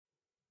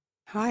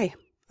Hi,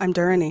 I'm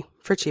Durrani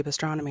for Cheap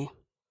Astronomy.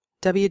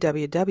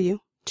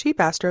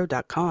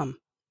 www.cheapastro.com.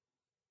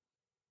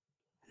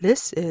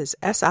 This is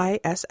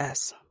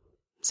SISS,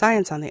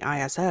 Science on the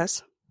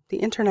ISS, the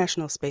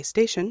International Space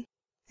Station,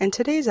 and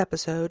today's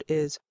episode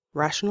is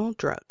Rational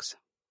Drugs.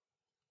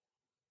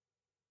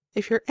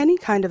 If you're any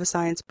kind of a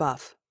science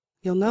buff,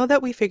 you'll know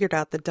that we figured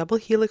out the double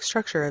helix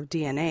structure of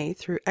DNA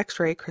through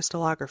X-ray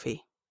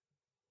crystallography.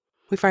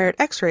 We fired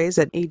X-rays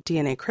at a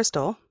DNA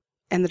crystal,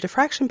 and the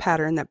diffraction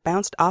pattern that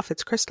bounced off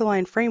its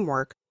crystalline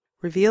framework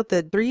revealed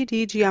the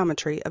 3D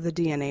geometry of the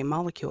DNA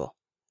molecule.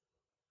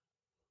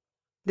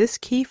 This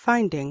key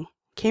finding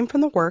came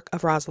from the work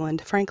of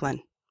Rosalind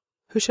Franklin,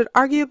 who should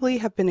arguably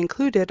have been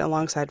included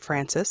alongside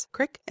Francis,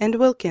 Crick, and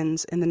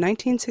Wilkins in the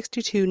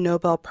 1962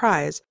 Nobel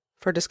Prize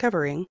for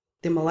discovering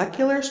the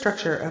molecular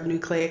structure of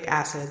nucleic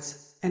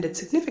acids and its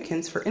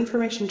significance for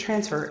information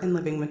transfer in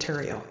living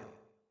material.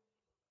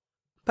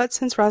 But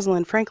since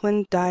Rosalind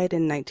Franklin died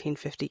in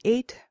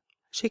 1958,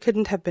 she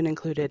couldn't have been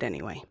included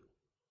anyway.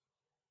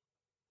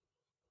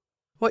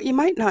 What you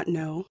might not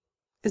know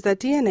is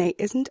that DNA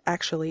isn't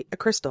actually a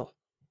crystal.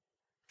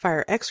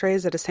 Fire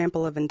X-rays at a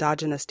sample of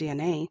endogenous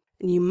DNA,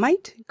 and you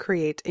might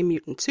create a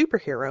mutant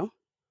superhero,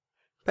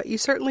 but you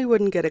certainly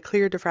wouldn't get a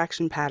clear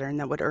diffraction pattern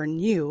that would earn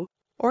you,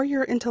 or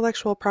your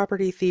intellectual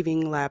property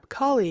thieving lab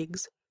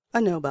colleagues, a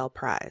Nobel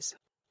Prize.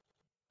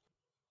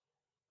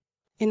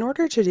 In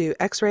order to do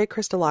X-ray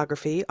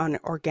crystallography on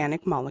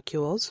organic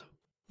molecules,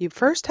 you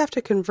first have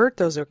to convert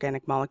those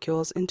organic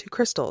molecules into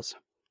crystals.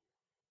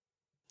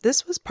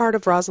 This was part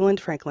of Rosalind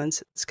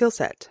Franklin's skill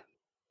set.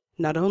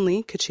 Not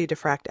only could she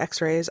diffract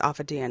X-rays off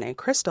a DNA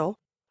crystal,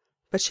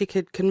 but she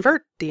could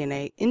convert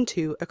DNA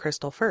into a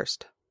crystal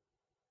first.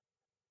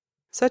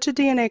 Such a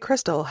DNA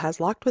crystal has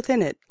locked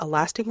within it a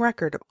lasting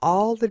record of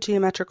all the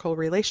geometrical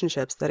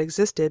relationships that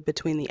existed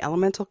between the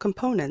elemental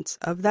components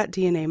of that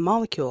DNA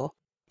molecule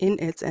in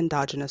its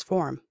endogenous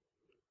form.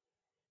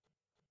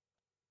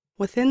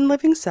 Within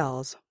living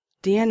cells,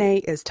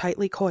 DNA is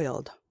tightly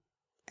coiled,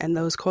 and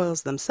those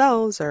coils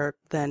themselves are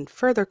then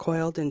further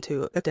coiled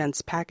into a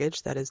dense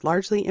package that is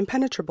largely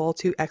impenetrable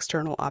to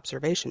external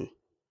observation.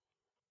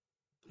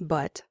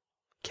 But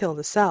kill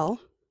the cell,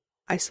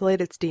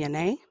 isolate its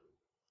DNA,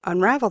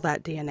 unravel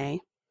that DNA,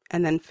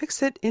 and then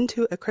fix it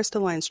into a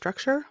crystalline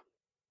structure,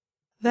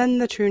 then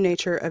the true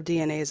nature of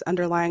DNA's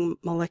underlying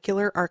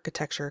molecular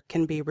architecture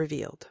can be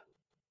revealed.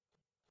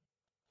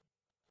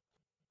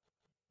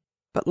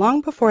 But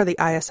long before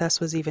the ISS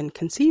was even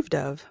conceived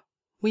of,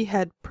 we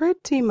had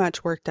pretty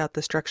much worked out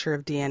the structure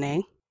of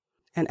DNA,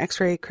 and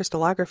X-ray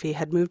crystallography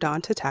had moved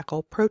on to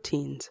tackle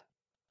proteins.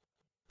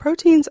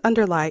 Proteins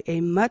underlie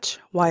a much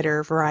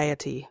wider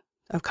variety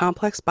of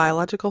complex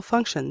biological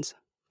functions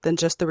than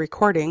just the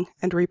recording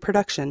and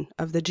reproduction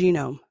of the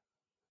genome.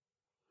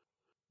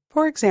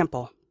 For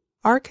example,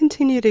 our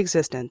continued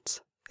existence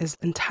is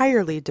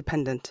entirely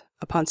dependent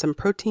upon some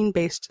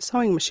protein-based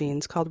sewing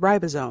machines called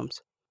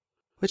ribosomes,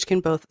 which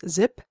can both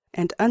zip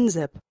and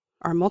unzip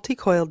our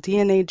multi-coiled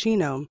DNA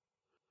genome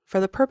for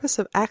the purpose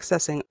of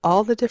accessing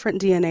all the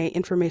different DNA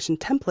information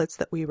templates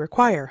that we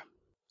require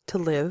to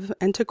live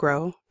and to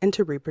grow and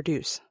to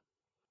reproduce.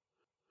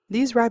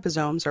 These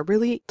ribosomes are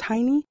really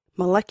tiny,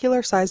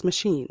 molecular-sized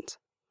machines,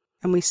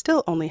 and we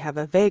still only have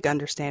a vague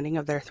understanding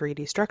of their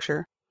 3D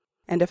structure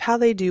and of how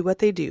they do what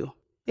they do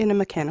in a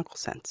mechanical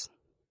sense.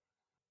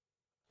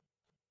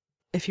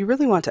 If you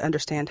really want to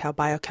understand how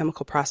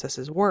biochemical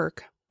processes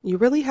work, you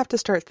really have to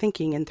start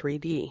thinking in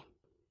 3D.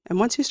 And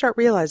once you start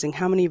realizing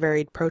how many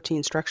varied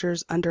protein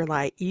structures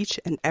underlie each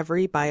and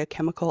every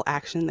biochemical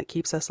action that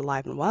keeps us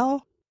alive and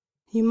well,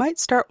 you might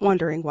start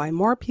wondering why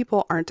more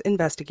people aren't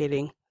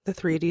investigating the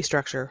 3D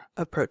structure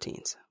of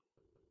proteins.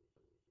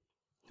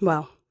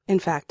 Well, in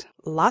fact,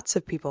 lots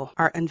of people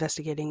are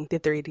investigating the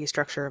 3D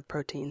structure of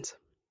proteins.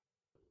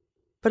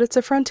 But it's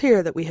a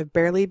frontier that we have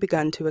barely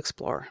begun to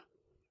explore.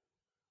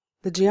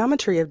 The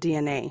geometry of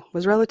DNA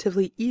was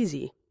relatively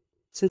easy,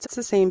 since it's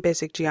the same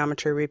basic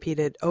geometry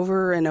repeated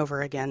over and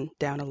over again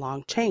down a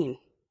long chain.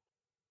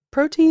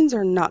 Proteins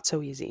are not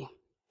so easy,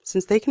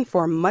 since they can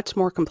form much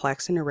more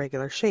complex and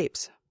irregular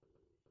shapes.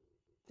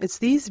 It's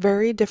these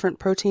very different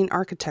protein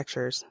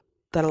architectures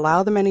that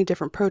allow the many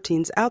different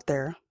proteins out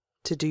there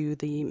to do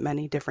the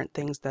many different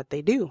things that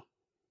they do.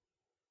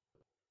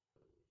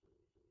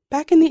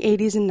 Back in the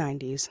 80s and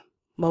 90s,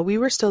 while we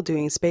were still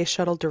doing space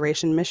shuttle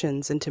duration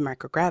missions into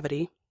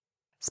microgravity,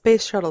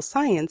 space shuttle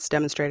science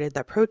demonstrated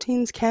that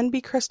proteins can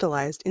be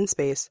crystallized in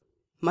space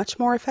much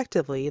more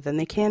effectively than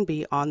they can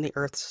be on the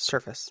Earth's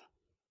surface.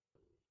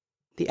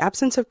 The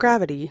absence of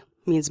gravity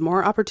means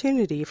more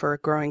opportunity for a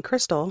growing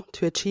crystal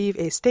to achieve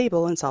a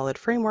stable and solid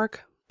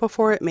framework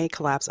before it may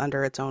collapse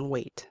under its own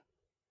weight.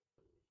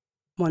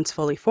 Once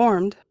fully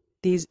formed,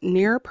 these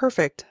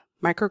near-perfect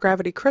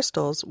microgravity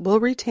crystals will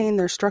retain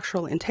their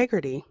structural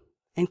integrity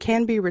and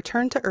can be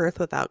returned to Earth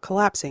without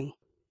collapsing,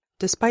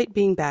 despite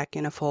being back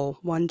in a full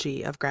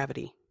 1g of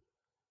gravity.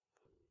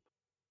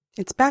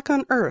 It's back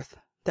on Earth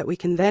that we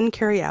can then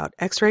carry out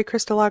X-ray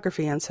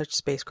crystallography on such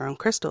space-ground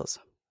crystals,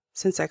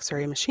 since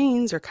X-ray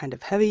machines are kind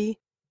of heavy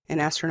and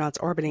astronauts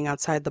orbiting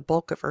outside the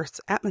bulk of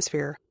Earth's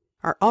atmosphere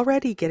are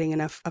already getting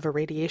enough of a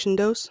radiation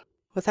dose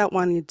without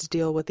wanting to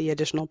deal with the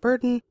additional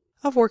burden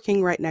of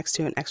working right next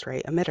to an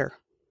X-ray emitter.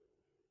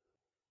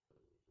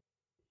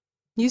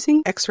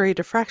 Using X-ray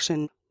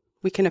diffraction,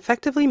 we can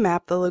effectively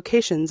map the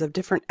locations of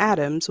different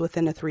atoms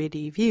within a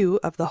 3D view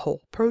of the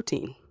whole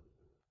protein.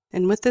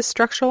 And with this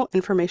structural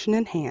information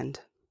in hand,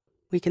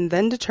 we can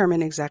then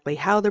determine exactly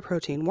how the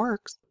protein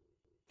works,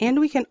 and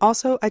we can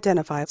also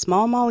identify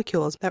small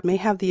molecules that may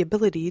have the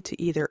ability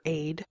to either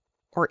aid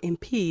or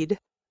impede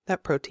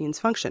that protein's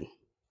function.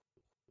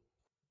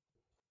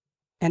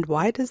 And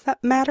why does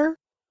that matter?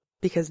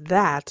 Because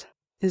that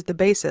is the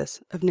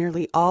basis of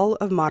nearly all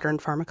of modern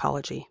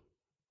pharmacology.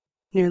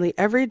 Nearly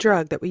every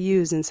drug that we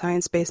use in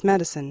science-based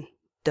medicine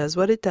does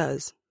what it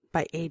does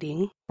by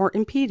aiding or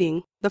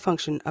impeding the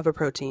function of a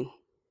protein.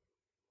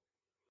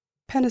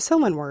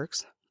 Penicillin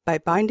works by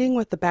binding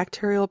with the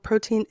bacterial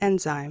protein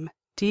enzyme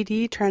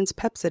DD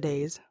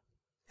transpeptidase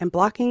and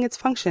blocking its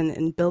function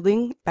in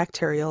building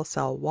bacterial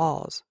cell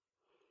walls.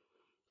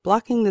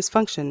 Blocking this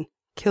function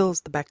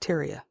kills the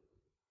bacteria.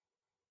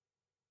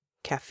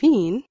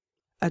 Caffeine,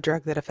 a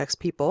drug that affects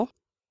people,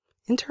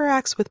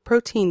 interacts with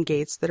protein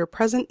gates that are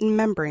present in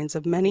membranes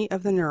of many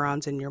of the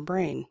neurons in your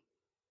brain.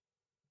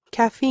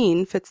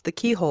 Caffeine fits the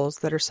keyholes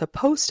that are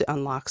supposed to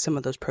unlock some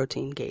of those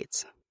protein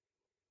gates.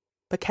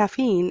 But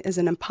caffeine is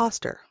an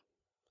imposter.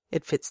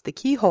 It fits the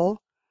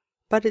keyhole,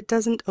 but it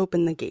doesn't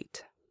open the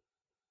gate.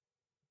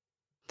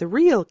 The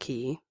real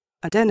key,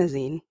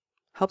 adenosine,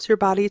 helps your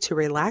body to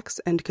relax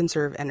and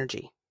conserve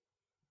energy.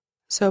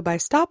 So by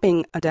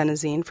stopping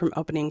adenosine from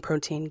opening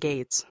protein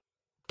gates,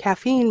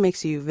 caffeine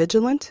makes you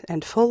vigilant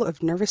and full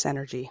of nervous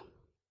energy.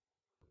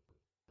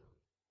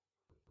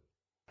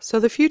 So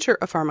the future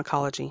of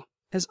pharmacology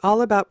is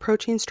all about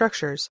protein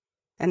structures,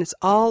 and it's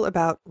all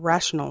about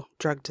rational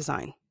drug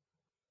design.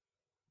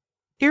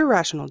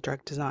 Irrational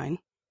drug design,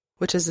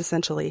 which is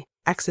essentially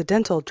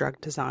accidental drug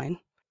design,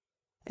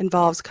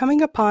 involves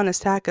coming upon a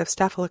stack of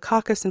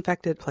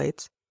Staphylococcus-infected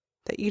plates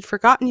that you'd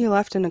forgotten you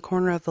left in a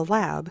corner of the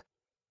lab,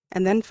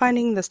 and then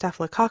finding the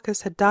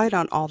Staphylococcus had died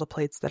on all the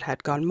plates that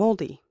had gone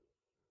moldy.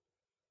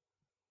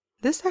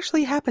 This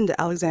actually happened to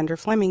Alexander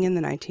Fleming in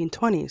the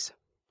 1920s,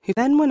 who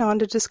then went on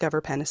to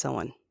discover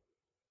penicillin.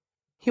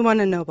 He won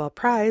a Nobel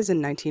Prize in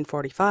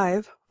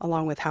 1945,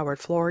 along with Howard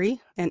Florey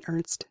and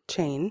Ernst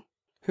Chain,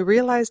 who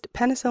realized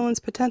penicillin's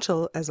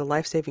potential as a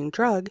life-saving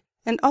drug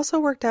and also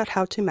worked out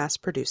how to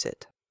mass-produce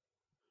it.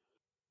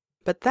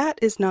 But that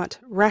is not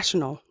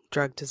rational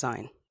drug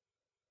design.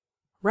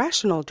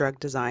 Rational drug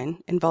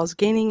design involves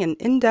gaining an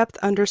in-depth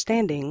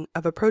understanding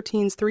of a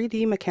protein's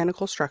 3D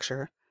mechanical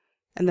structure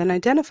and then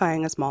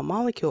identifying a small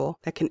molecule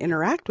that can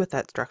interact with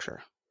that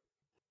structure.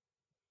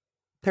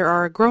 There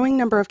are a growing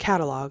number of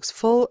catalogs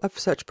full of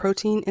such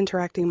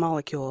protein-interacting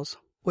molecules,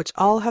 which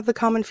all have the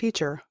common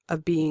feature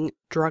of being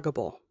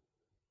druggable.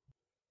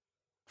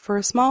 For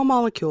a small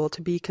molecule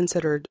to be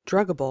considered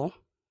druggable,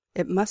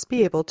 it must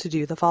be able to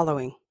do the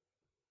following.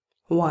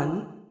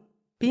 1.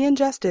 Be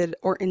ingested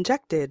or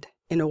injected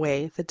in a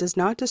way that does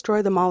not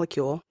destroy the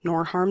molecule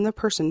nor harm the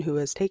person who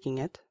is taking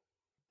it.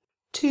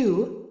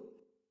 2.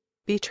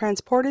 Be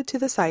transported to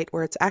the site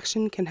where its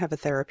action can have a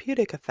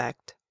therapeutic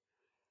effect.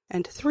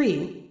 And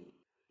 3.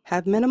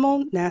 Have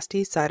minimal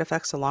nasty side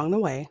effects along the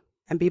way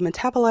and be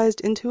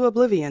metabolized into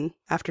oblivion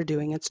after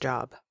doing its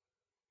job.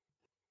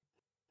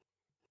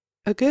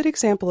 A good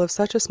example of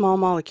such a small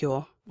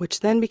molecule, which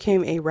then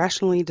became a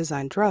rationally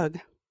designed drug,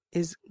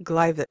 is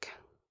Gleevec.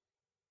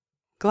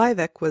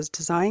 Gleevec was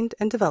designed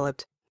and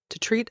developed to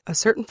treat a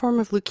certain form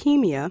of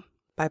leukemia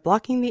by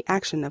blocking the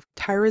action of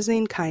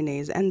tyrosine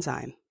kinase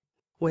enzyme,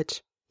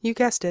 which, you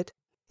guessed it,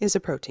 is a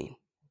protein.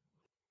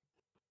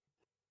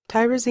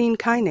 Tyrosine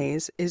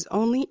kinase is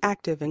only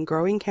active in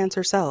growing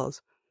cancer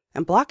cells,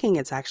 and blocking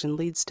its action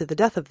leads to the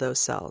death of those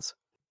cells,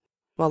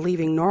 while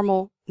leaving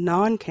normal,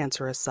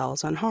 non-cancerous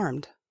cells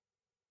unharmed.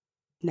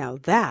 Now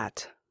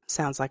that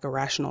sounds like a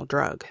rational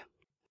drug.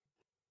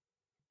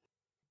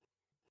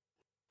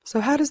 So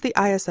how does the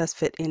ISS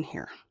fit in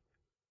here?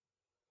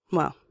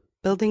 Well,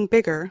 building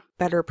bigger,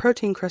 better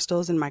protein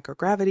crystals in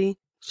microgravity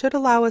should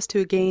allow us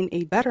to gain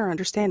a better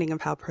understanding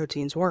of how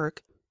proteins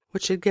work,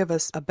 which should give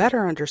us a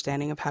better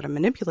understanding of how to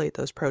manipulate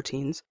those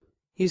proteins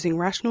using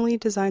rationally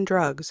designed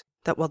drugs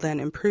that will then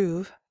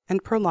improve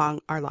and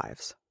prolong our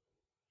lives.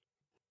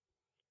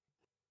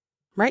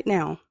 Right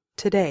now,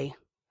 today,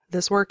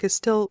 this work is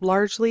still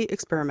largely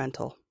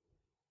experimental.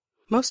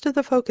 Most of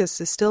the focus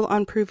is still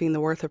on proving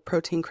the worth of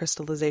protein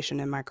crystallization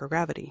in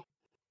microgravity.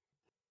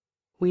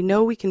 We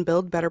know we can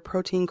build better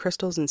protein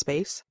crystals in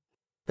space,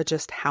 but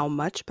just how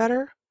much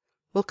better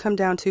will come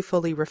down to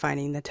fully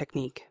refining the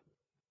technique.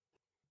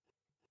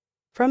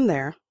 From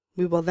there,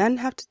 we will then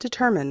have to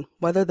determine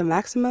whether the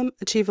maximum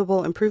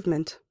achievable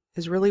improvement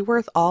is really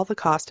worth all the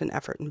cost and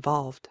effort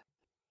involved.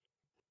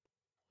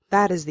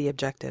 That is the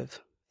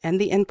objective and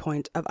the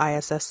endpoint of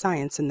ISS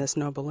science in this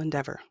noble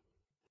endeavor.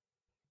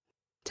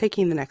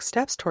 Taking the next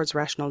steps towards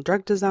rational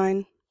drug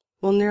design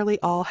will nearly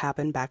all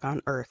happen back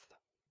on Earth.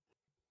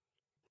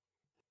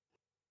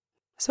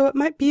 So it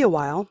might be a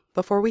while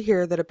before we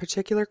hear that a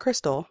particular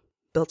crystal,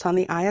 built on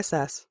the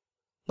ISS,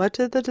 led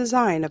to the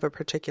design of a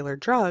particular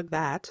drug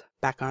that,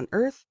 back on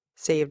Earth,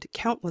 saved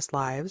countless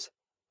lives,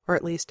 or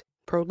at least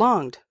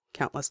prolonged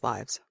countless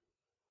lives.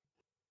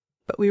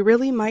 But we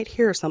really might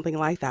hear something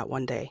like that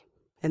one day,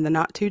 in the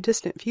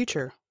not-too-distant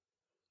future,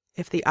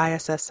 if the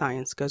ISS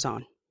science goes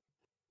on.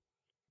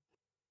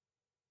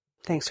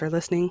 Thanks for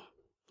listening.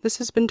 This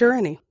has been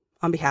Durrani,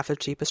 on behalf of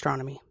Cheap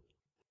Astronomy.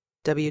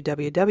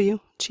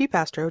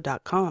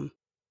 www.cheapastro.com.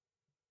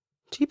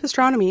 Cheap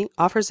Astronomy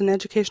offers an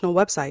educational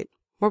website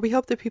where we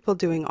hope the people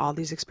doing all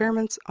these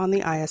experiments on the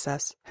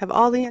ISS have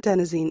all the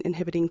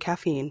adenosine-inhibiting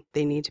caffeine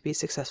they need to be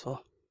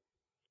successful.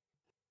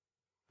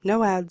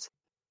 No ads,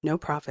 no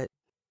profit,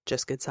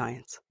 just good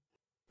science.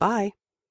 Bye!